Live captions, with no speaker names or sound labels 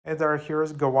Hey there,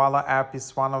 here's Gowalla app.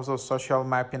 Is one of those social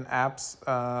mapping apps,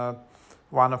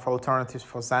 one of alternatives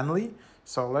for Zenly.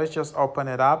 So let's just open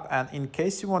it up. And in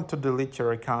case you want to delete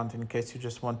your account, in case you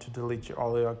just want to delete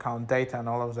all your account data and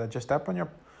all of that, just tap on your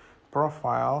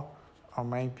profile, or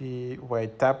maybe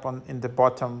wait, tap on in the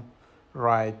bottom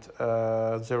right.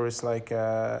 There is like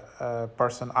a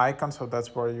person icon, so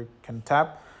that's where you can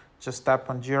tap. Just tap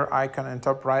on your icon in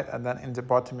top right, and then in the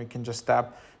bottom you can just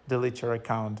tap delete your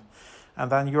account. And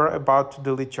then you're about to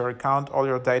delete your account, all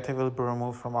your data will be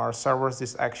removed from our servers.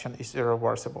 This action is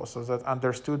irreversible. So that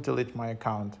understood, delete my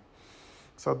account.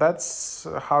 So that's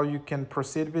how you can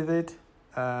proceed with it,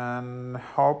 and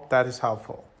hope that is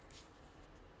helpful.